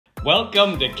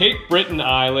Welcome to Cape Breton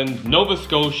Island, Nova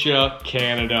Scotia,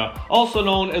 Canada, also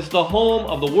known as the home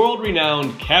of the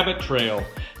world-renowned Cabot Trail.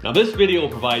 Now this video will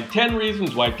provide 10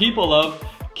 reasons why people love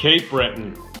Cape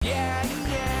Breton. I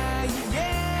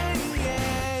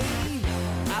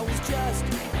was just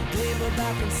a labor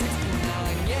back in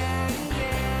 69.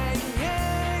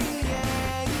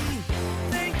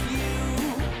 Thank you.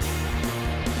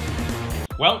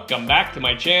 Welcome back to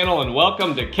my channel and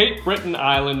welcome to Cape Breton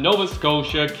Island, Nova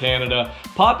Scotia, Canada.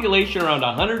 Population around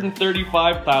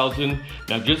 135,000.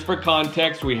 Now just for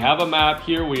context, we have a map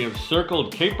here. We have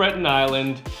circled Cape Breton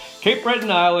Island. Cape Breton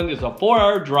Island is a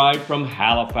 4-hour drive from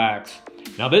Halifax.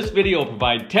 Now this video will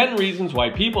provide 10 reasons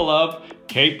why people love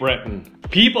Cape Breton.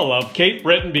 People love Cape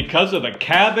Breton because of the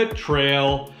Cabot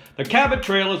Trail. The Cabot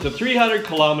Trail is a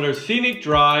 300-kilometer scenic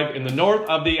drive in the north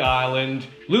of the island,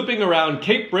 looping around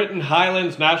Cape Breton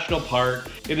Highlands National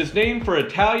Park. It is named for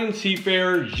Italian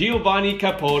seafarer Giovanni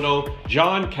Capoto,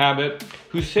 John Cabot,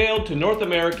 who sailed to North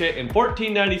America in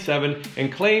 1497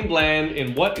 and claimed land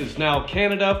in what is now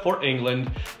Canada for England.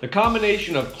 The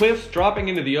combination of cliffs dropping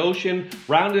into the ocean,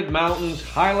 rounded mountains,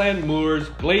 highland moors,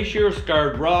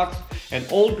 glacier-scarred rocks, and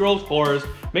old-growth forest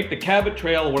make the Cabot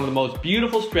Trail one of the most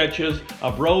beautiful stretches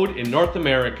of road in North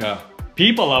America.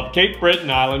 People love Cape Breton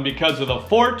Island because of the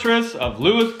Fortress of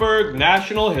Louisbourg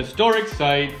National Historic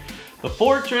Site. The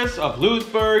Fortress of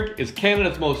Louisbourg is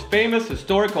Canada's most famous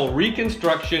historical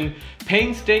reconstruction,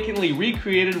 painstakingly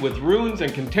recreated with ruins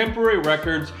and contemporary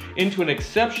records into an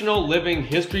exceptional living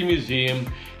history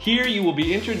museum. Here you will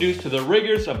be introduced to the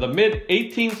rigors of the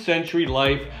mid-18th century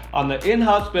life on the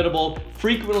inhospitable,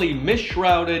 frequently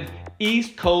mist-shrouded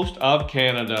east coast of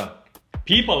Canada.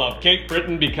 People love Cape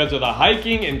Breton because of the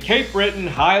hiking in Cape Breton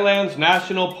Highlands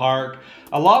National Park.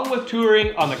 Along with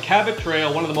touring on the Cabot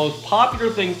Trail, one of the most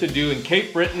popular things to do in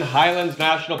Cape Breton Highlands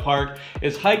National Park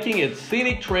is hiking its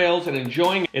scenic trails and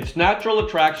enjoying its natural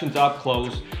attractions up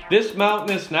close. This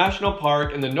mountainous national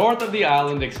park in the north of the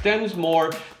island extends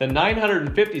more than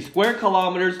 950 square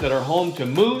kilometers that are home to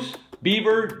moose,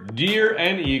 beaver, deer,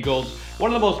 and eagles.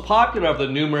 One of the most popular of the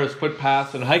numerous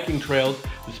footpaths and hiking trails,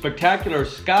 the spectacular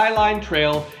Skyline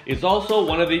Trail, is also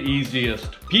one of the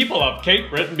easiest. People love Cape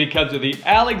Breton because of the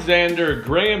Alexander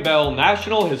Graham Bell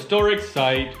National Historic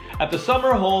Site. At the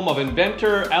summer home of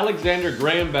inventor Alexander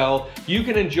Graham Bell, you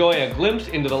can enjoy a glimpse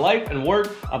into the life and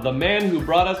work of the man who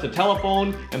brought us the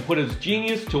telephone and put his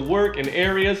genius to work in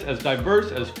areas as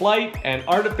diverse as flight and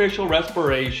artificial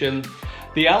respiration.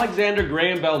 The Alexander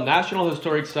Graham Bell National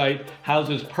Historic Site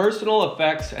houses personal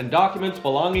effects and documents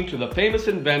belonging to the famous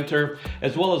inventor,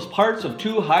 as well as parts of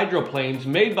 2 hydroplanes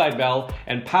made by Bell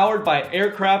and powered by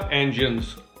aircraft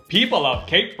engines. People love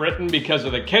Cape Breton because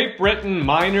of the Cape Breton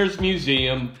Miners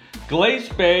Museum. Glace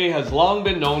Bay has long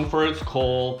been known for its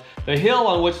coal. The hill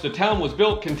on which the town was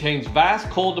built contains vast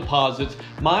coal deposits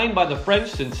mined by the French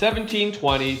since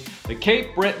 1720. The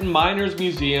Cape Breton Miners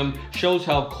Museum shows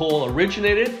how coal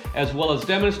originated, as well as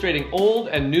demonstrating old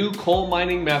and new coal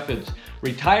mining methods.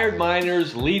 Retired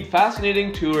miners lead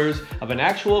fascinating tours of an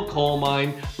actual coal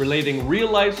mine, relating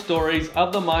real-life stories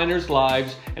of the miners'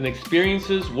 lives and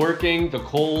experiences working the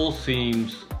coal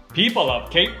seams. People love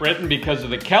Cape Breton because of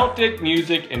the Celtic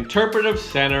Music Interpretive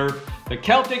Centre. The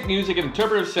Celtic Music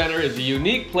Interpretive Centre is a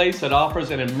unique place that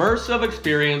offers an immersive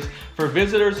experience for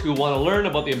visitors who want to learn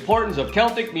about the importance of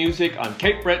Celtic music on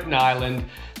Cape Breton Island.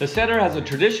 The centre has a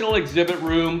traditional exhibit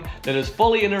room that is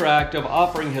fully interactive,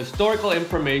 offering historical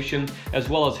information as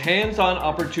well as hands-on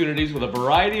opportunities with a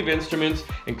variety of instruments,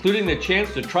 including the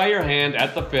chance to try your hand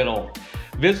at the fiddle.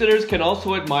 Visitors can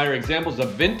also admire examples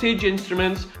of vintage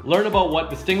instruments, learn about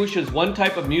what distinguishes one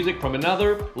type of music from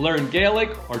another, learn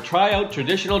Gaelic, or try out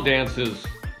traditional dances.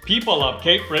 People love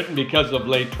Cape Breton because of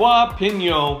Les Trois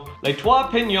Pignons. Les Trois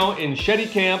Pignons in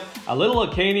Shetty Camp, a little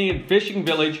Acadian fishing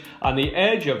village on the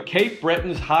edge of Cape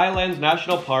Breton's Highlands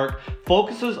National Park,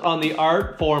 focuses on the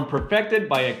art form perfected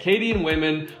by Acadian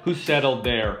women who settled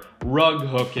there, rug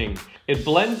hooking. It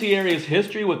blends the area's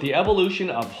history with the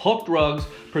evolution of hooked rugs,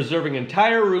 preserving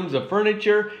entire rooms of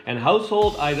furniture and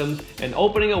household items and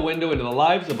opening a window into the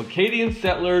lives of Acadian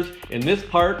settlers in this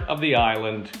part of the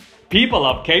island. People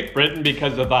love Cape Breton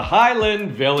because of the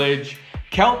Highland Village.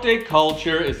 Celtic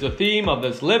culture is the theme of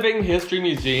this living history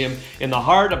museum in the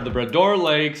heart of the Brador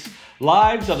Lakes.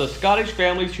 Lives of the Scottish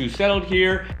families who settled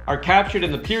here are captured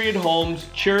in the period homes,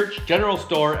 church, general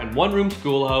store, and one-room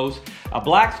schoolhouse. A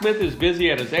blacksmith is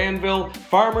busy at his anvil,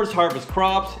 farmers harvest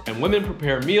crops, and women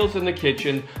prepare meals in the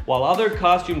kitchen, while other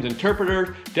costumes interpreters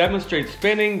demonstrate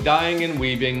spinning, dyeing, and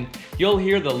weaving. You'll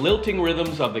hear the lilting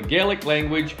rhythms of the Gaelic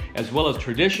language, as well as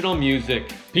traditional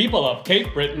music. People love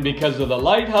Cape Breton because of the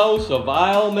Lighthouse of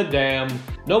Isle Madame.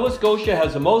 Nova Scotia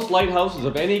has the most lighthouses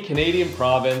of any Canadian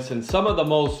province, and some of the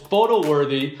most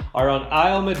photo-worthy are on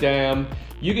Isle Madame.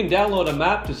 You can download a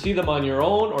map to see them on your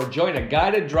own or join a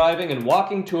guided driving and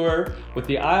walking tour with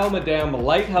the Isle Madame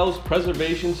Lighthouse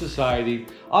Preservation Society.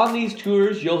 On these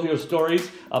tours, you'll hear stories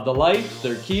of the lights,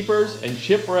 their keepers, and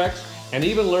shipwrecks, and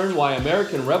even learn why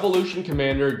American Revolution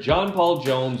Commander John Paul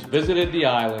Jones visited the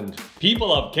island. People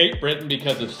love Cape Breton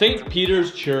because of St.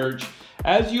 Peter's Church.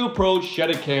 As you approach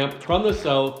Cheticamp from the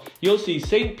south, you'll see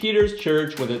St. Peter's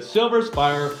Church with its silver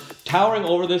spire towering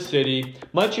over the city,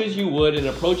 much as you would in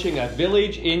approaching a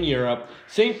village in Europe.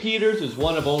 St. Peter's is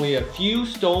one of only a few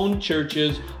stone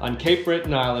churches on Cape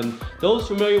Breton Island. Those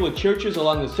familiar with churches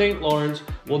along the St. Lawrence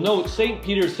will note St.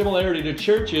 Peter's similarity to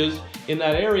churches in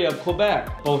that area of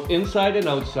Quebec, both inside and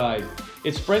outside.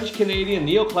 Its French-Canadian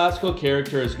neoclassical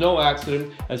character is no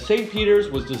accident, as St.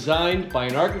 Peter's was designed by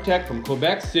an architect from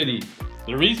Quebec City.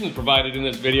 The reasons provided in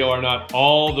this video are not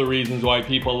all the reasons why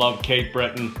people love Cape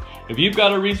Breton. If you've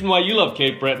got a reason why you love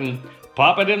Cape Breton,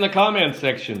 pop it in the comments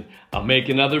section. I'll make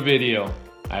another video.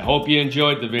 I hope you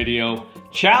enjoyed the video.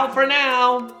 Ciao for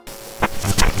now!